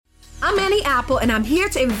I'm Annie Apple, and I'm here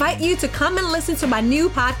to invite you to come and listen to my new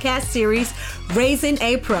podcast series, Raising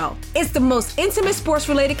a Pro. It's the most intimate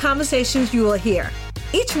sports-related conversations you will hear.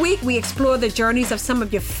 Each week, we explore the journeys of some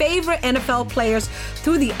of your favorite NFL players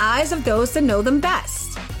through the eyes of those that know them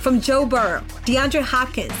best. From Joe Burrow, DeAndre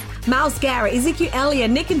Hopkins, Myles Garrett, Ezekiel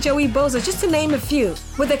Elliott, Nick and Joey Bosa, just to name a few.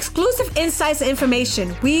 With exclusive insights and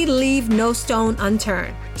information, we leave no stone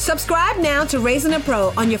unturned. Subscribe now to Raising a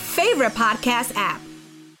Pro on your favorite podcast app.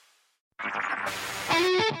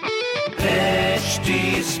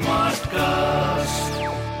 HT Smartcast.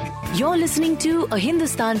 You're listening to a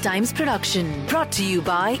Hindustan Times production brought to you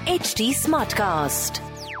by HT Smartcast.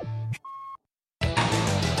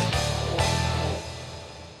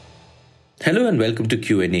 Hello and welcome to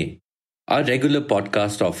Q&A, our regular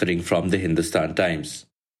podcast offering from the Hindustan Times.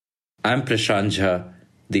 I'm Prashant Jha,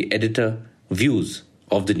 the editor, views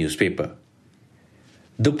of the newspaper.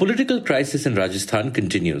 The political crisis in Rajasthan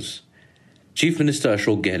continues. Chief Minister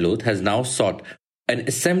Ashok Gehlot has now sought an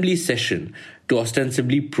assembly session to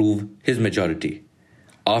ostensibly prove his majority.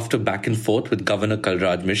 After back and forth with Governor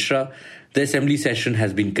Kalraj Mishra, the assembly session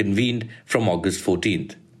has been convened from August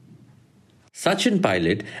 14th. Sachin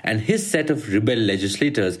Pilot and his set of rebel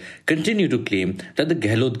legislators continue to claim that the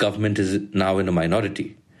Gehlot government is now in a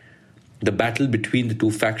minority. The battle between the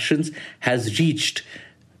two factions has reached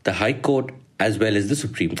the High Court as well as the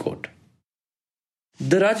Supreme Court.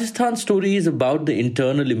 The Rajasthan story is about the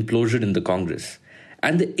internal implosion in the Congress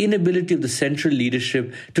and the inability of the central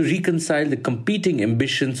leadership to reconcile the competing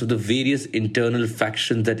ambitions of the various internal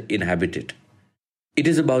factions that inhabit it. It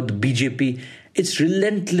is about the BJP, its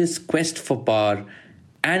relentless quest for power,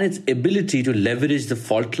 and its ability to leverage the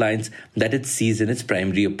fault lines that it sees in its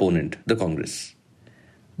primary opponent, the Congress.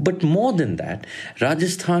 But more than that,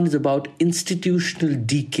 Rajasthan is about institutional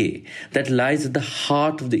decay that lies at the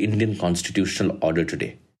heart of the Indian constitutional order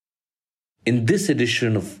today. In this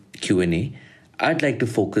edition of Q&A, I'd like to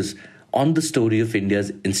focus on the story of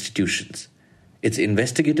India's institutions, its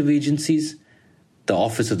investigative agencies, the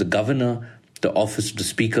office of the governor, the office of the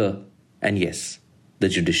speaker, and yes, the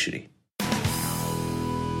judiciary.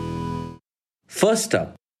 First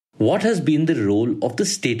up, what has been the role of the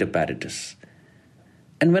state apparatus?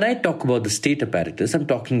 And when I talk about the state apparatus, I'm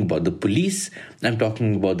talking about the police, I'm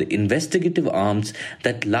talking about the investigative arms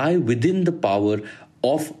that lie within the power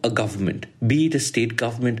of a government, be it a state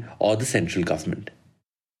government or the central government.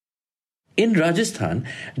 In Rajasthan,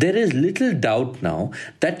 there is little doubt now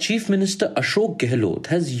that Chief Minister Ashok Gehlot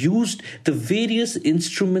has used the various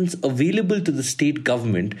instruments available to the state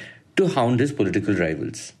government to hound his political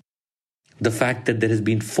rivals. The fact that there has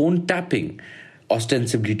been phone tapping,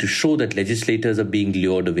 ostensibly to show that legislators are being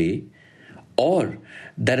lured away, or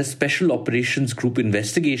that a special operations group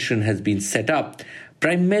investigation has been set up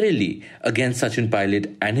primarily against Sachin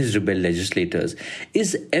Pilot and his rebel legislators,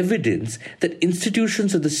 is evidence that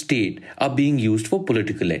institutions of the state are being used for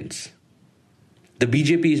political ends. The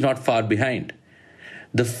BJP is not far behind.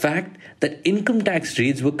 The fact that income tax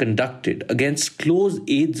raids were conducted against close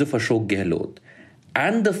aides of Ashok Gehlot,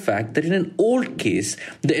 and the fact that in an old case,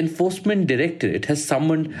 the Enforcement Directorate has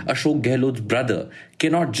summoned Ashok Gehlot's brother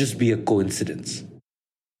cannot just be a coincidence.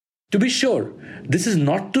 To be sure, this is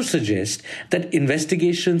not to suggest that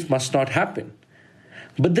investigations must not happen.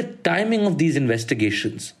 But the timing of these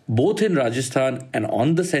investigations, both in Rajasthan and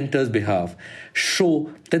on the centre's behalf,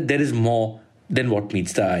 show that there is more than what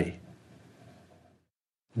meets the eye.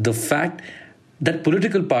 The fact that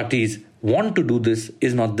political parties want to do this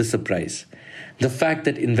is not the surprise. The fact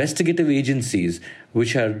that investigative agencies,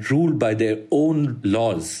 which are ruled by their own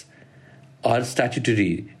laws, are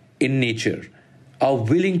statutory in nature, are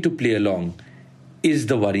willing to play along, is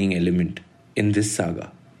the worrying element in this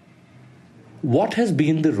saga. What has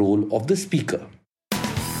been the role of the speaker?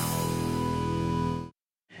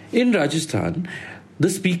 In Rajasthan, the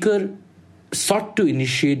speaker sought to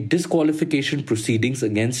initiate disqualification proceedings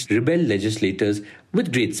against rebel legislators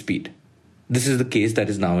with great speed. This is the case that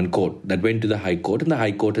is now in court, that went to the High Court, and the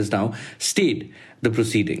High Court has now stayed the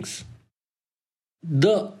proceedings.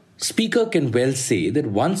 The Speaker can well say that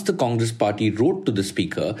once the Congress party wrote to the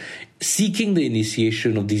Speaker seeking the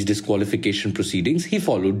initiation of these disqualification proceedings, he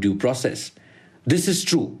followed due process. This is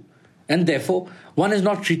true, and therefore one is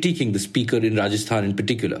not critiquing the Speaker in Rajasthan in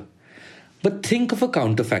particular. But think of a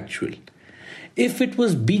counterfactual. If it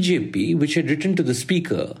was BJP which had written to the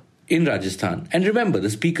Speaker in Rajasthan, and remember,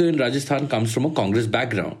 the Speaker in Rajasthan comes from a Congress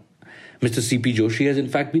background. Mr. C.P. Joshi has in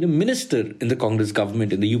fact been a minister in the Congress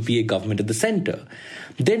government, in the UPA government at the centre.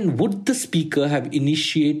 Then would the Speaker have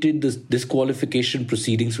initiated the disqualification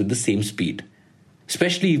proceedings with the same speed?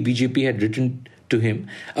 Especially if BJP had written to him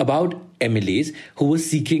about MLAs who were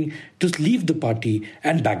seeking to leave the party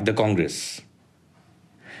and back the Congress.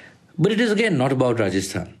 But it is again not about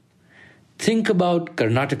Rajasthan. Think about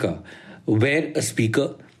Karnataka, where a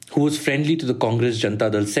speaker who was friendly to the Congress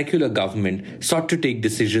Janata Dal secular government sought to take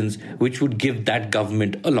decisions which would give that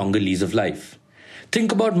government a longer lease of life.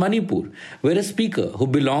 Think about Manipur, where a speaker who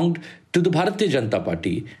belonged to the Bharatiya Janata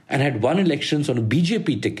Party and had won elections on a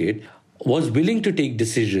BJP ticket was willing to take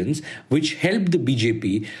decisions which helped the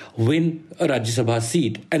BJP win a Rajya Sabha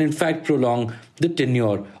seat and in fact prolong the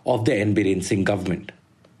tenure of the N. Biren Singh government.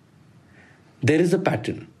 There is a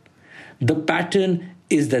pattern. The pattern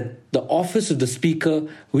is that the office of the speaker,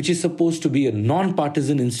 which is supposed to be a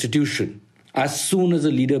non-partisan institution, as soon as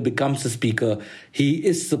a leader becomes a speaker, he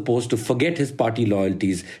is supposed to forget his party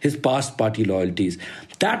loyalties, his past party loyalties.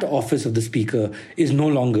 That office of the speaker is no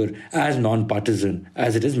longer as non-partisan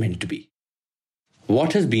as it is meant to be.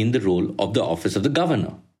 What has been the role of the office of the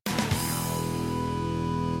governor?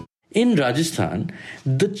 In Rajasthan,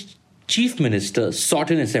 the chief minister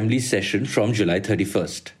sought an assembly session from July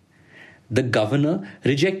 31st. The governor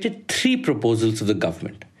rejected 3 proposals of the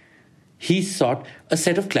government. He sought a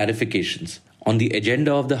set of clarifications on the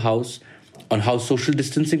agenda of the House, on how social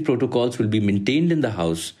distancing protocols will be maintained in the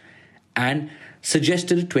House, and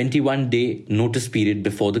suggested a 21-day notice period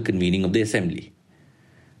before the convening of the Assembly.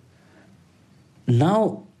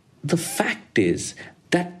 Now, the fact is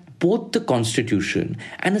that both the Constitution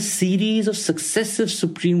and a series of successive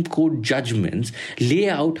Supreme Court judgments lay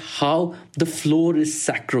out how the floor is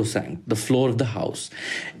sacrosanct, the floor of the House.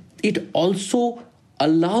 It also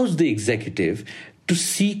allows the executive to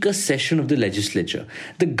seek a session of the legislature.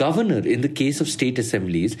 The governor, in the case of state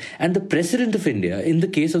assemblies, and the President of India, in the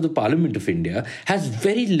case of the Parliament of India, has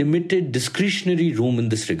very limited discretionary room in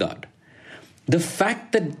this regard. The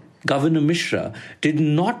fact that Governor Mishra did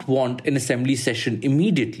not want an assembly session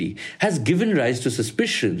immediately has given rise to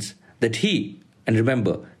suspicions that he, and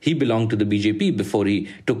remember, he belonged to the BJP before he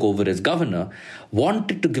took over as governor,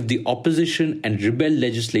 wanted to give the opposition and rebel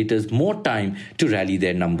legislators more time to rally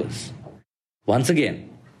their numbers. Once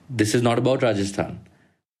again, this is not about Rajasthan.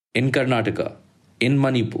 In Karnataka, in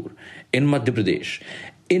Manipur, in Madhya Pradesh,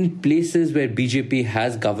 in places where BJP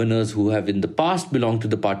has governors who have in the past belonged to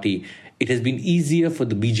the party, it has been easier for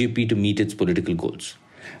the BJP to meet its political goals.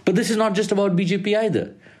 But this is not just about BJP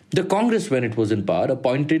either. The Congress, when it was in power,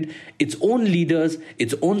 appointed its own leaders,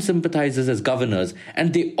 its own sympathizers as governors,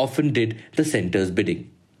 and they often did the centre's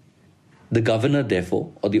bidding. The governor,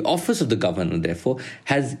 therefore, or the office of the governor, therefore,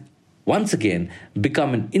 has once again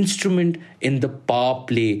become an instrument in the power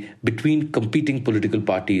play between competing political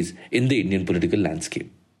parties in the Indian political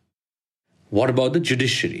landscape. What about the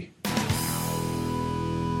judiciary?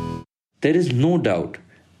 There is no doubt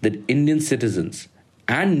that Indian citizens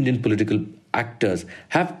and Indian political actors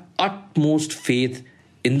have utmost faith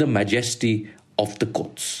in the majesty of the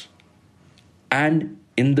courts and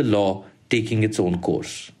in the law taking its own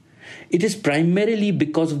course. It is primarily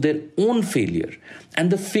because of their own failure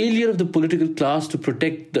and the failure of the political class to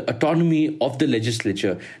protect the autonomy of the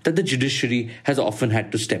legislature that the judiciary has often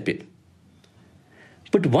had to step in.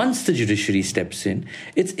 But once the judiciary steps in,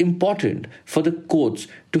 it's important for the courts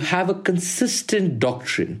to have a consistent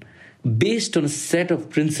doctrine based on a set of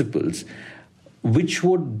principles which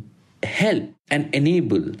would help and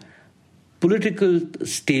enable political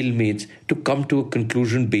stalemates to come to a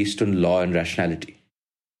conclusion based on law and rationality.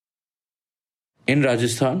 In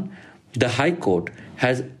Rajasthan, the High Court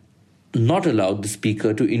has not allowed the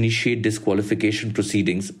Speaker to initiate disqualification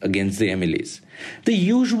proceedings against the MLAs. The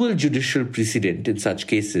usual judicial precedent in such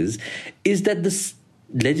cases is that the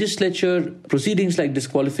legislature proceedings like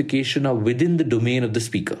disqualification are within the domain of the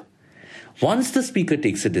Speaker. Once the Speaker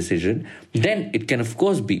takes a decision, then it can of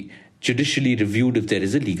course be judicially reviewed if there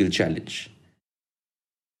is a legal challenge.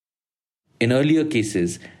 In earlier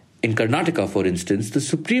cases, in Karnataka for instance, the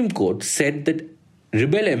Supreme Court said that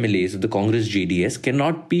rebel MLAs of the Congress JDS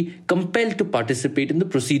cannot be compelled to participate in the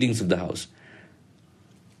proceedings of the House.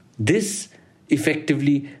 This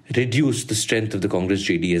effectively reduced the strength of the Congress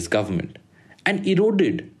JDS government and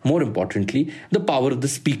eroded, more importantly, the power of the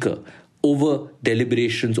Speaker over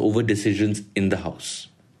deliberations, over decisions in the House,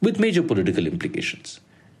 with major political implications.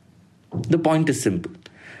 The point is simple.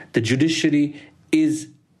 The judiciary is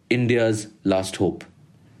India's last hope.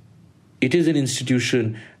 It is an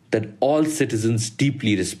institution that all citizens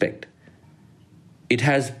deeply respect. It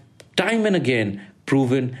has time and again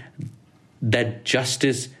proven that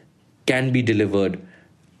justice can be delivered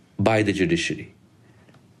by the judiciary.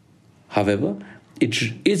 However, it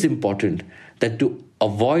is important that to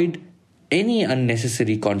avoid any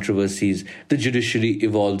unnecessary controversies, the judiciary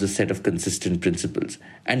evolves a set of consistent principles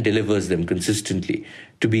and delivers them consistently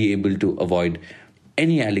to be able to avoid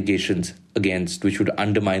any allegations against which would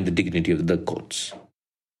undermine the dignity of the courts.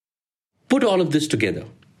 Put all of this together,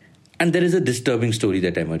 and there is a disturbing story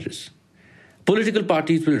that emerges. Political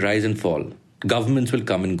parties will rise and fall, governments will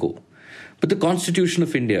come and go, but the Constitution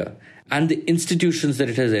of India and the institutions that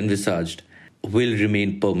it has envisaged will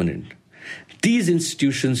remain permanent. These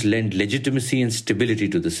institutions lend legitimacy and stability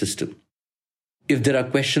to the system. If there are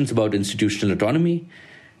questions about institutional autonomy,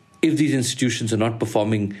 if these institutions are not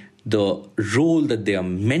performing the role that they are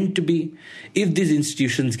meant to be, if these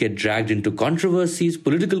institutions get dragged into controversies,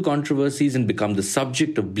 political controversies, and become the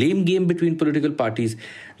subject of blame game between political parties,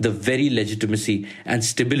 the very legitimacy and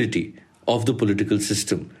stability of the political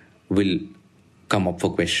system will come up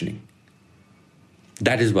for questioning.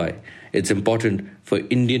 That is why it's important for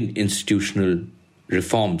Indian institutional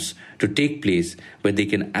reforms to take place where they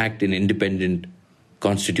can act in independent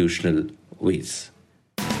constitutional ways.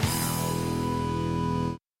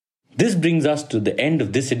 This brings us to the end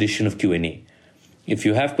of this edition of Q&A. If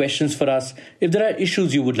you have questions for us, if there are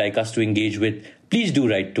issues you would like us to engage with, please do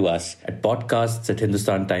write to us at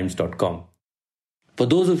podcasts@hindustantimes.com. For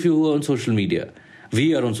those of you who are on social media,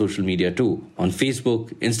 we are on social media too, on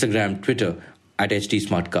Facebook, Instagram, Twitter, at HT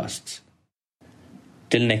Smartcasts.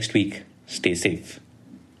 Till next week, stay safe.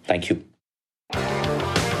 Thank you.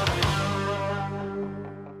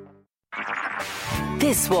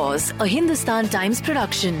 This was a Hindustan Times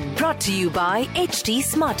production brought to you by HT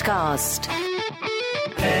Smartcast.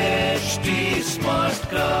 HT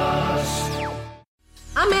Smartcast.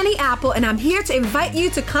 I'm Annie Apple, and I'm here to invite you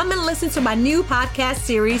to come and listen to my new podcast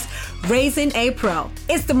series, Raising a Pro.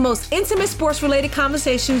 It's the most intimate sports-related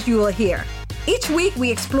conversations you will hear. Each week,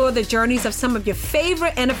 we explore the journeys of some of your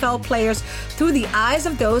favorite NFL players through the eyes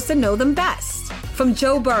of those that know them best. From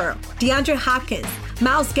Joe Burrow, DeAndre Hopkins,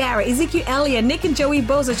 Myles Garrett, Ezekiel Elliott, Nick and Joey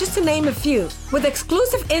Bosa, just to name a few. With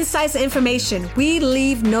exclusive insights and information, we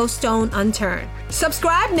leave no stone unturned.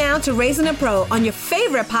 Subscribe now to Raising a Pro on your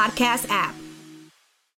favorite podcast app.